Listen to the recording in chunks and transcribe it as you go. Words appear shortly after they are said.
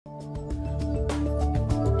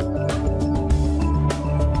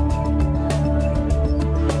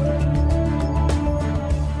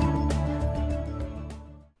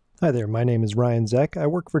Hi there, my name is Ryan Zeck. I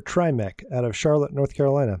work for TriMech out of Charlotte, North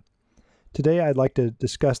Carolina. Today I'd like to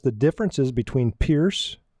discuss the differences between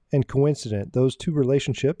Pierce and Coincident. Those two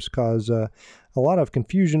relationships cause a lot of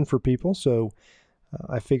confusion for people, so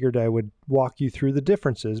I figured I would walk you through the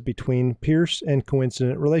differences between Pierce and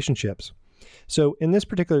Coincident relationships. So in this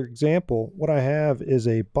particular example, what I have is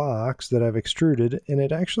a box that I've extruded, and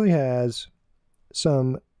it actually has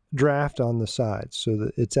some draft on the sides so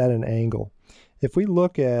that it's at an angle. If we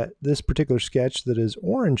look at this particular sketch that is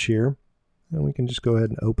orange here, and we can just go ahead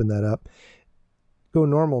and open that up, go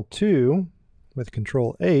normal 2 with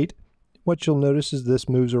Control 8, what you'll notice is this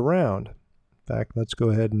moves around. In fact, let's go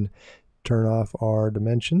ahead and turn off our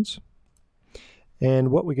dimensions. And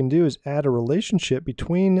what we can do is add a relationship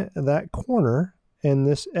between that corner and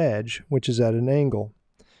this edge, which is at an angle.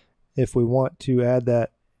 If we want to add that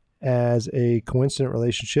as a coincident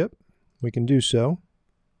relationship, we can do so.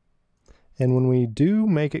 And when we do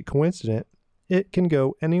make it coincident, it can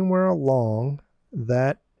go anywhere along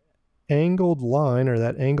that angled line or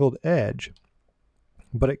that angled edge,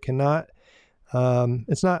 but it cannot,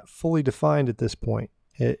 it's not fully defined at this point.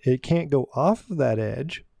 It can't go off of that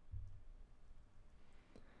edge,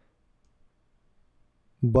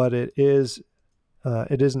 but it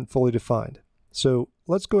isn't fully defined. So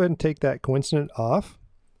let's go ahead and take that coincident off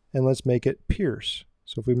and let's make it pierce.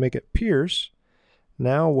 So if we make it pierce,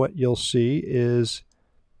 now what you'll see is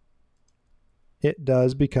it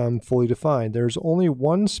does become fully defined. There's only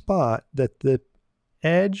one spot that the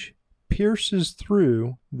edge pierces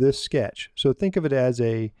through this sketch. So think of it as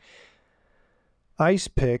a ice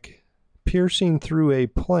pick piercing through a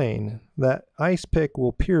plane. That ice pick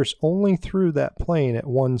will pierce only through that plane at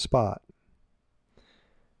one spot.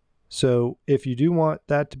 So if you do want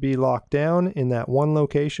that to be locked down in that one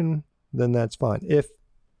location, then that's fine. If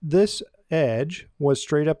this edge was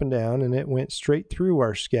straight up and down and it went straight through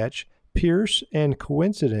our sketch, Pierce and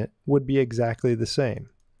Coincident would be exactly the same.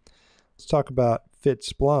 Let's talk about fit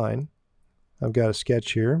spline. I've got a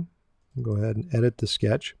sketch here. I'll go ahead and edit the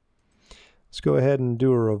sketch. Let's go ahead and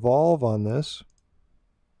do a revolve on this.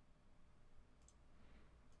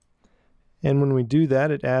 And when we do that,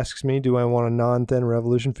 it asks me, do I want a non-thin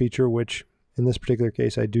revolution feature, which in this particular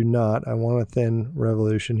case I do not. I want a thin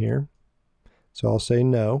revolution here. So I'll say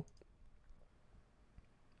no.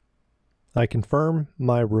 I confirm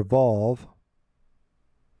my revolve.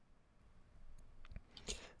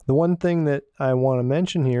 The one thing that I want to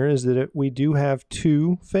mention here is that we do have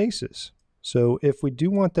two faces. So if we do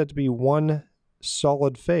want that to be one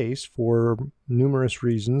solid face for numerous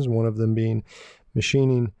reasons, one of them being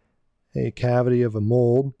machining a cavity of a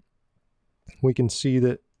mold, we can see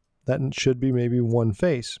that that should be maybe one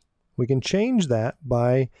face. We can change that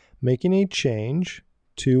by making a change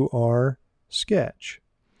to our sketch.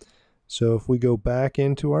 So if we go back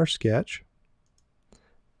into our sketch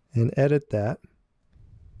and edit that,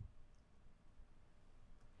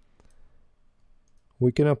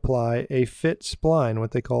 we can apply a fit spline,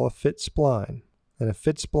 what they call a fit spline. And a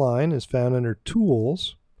fit spline is found under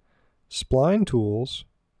Tools, Spline Tools,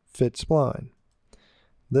 Fit Spline.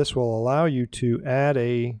 This will allow you to add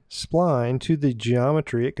a spline to the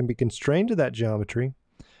geometry. It can be constrained to that geometry,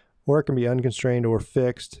 or it can be unconstrained or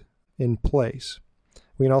fixed in place.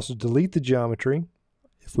 We can also delete the geometry.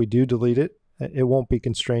 If we do delete it, it won't be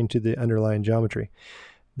constrained to the underlying geometry.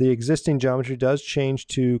 The existing geometry does change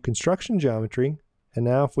to construction geometry, and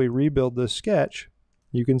now if we rebuild this sketch,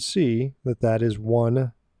 you can see that that is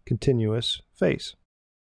one continuous face.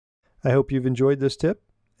 I hope you've enjoyed this tip,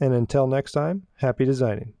 and until next time, happy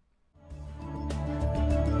designing.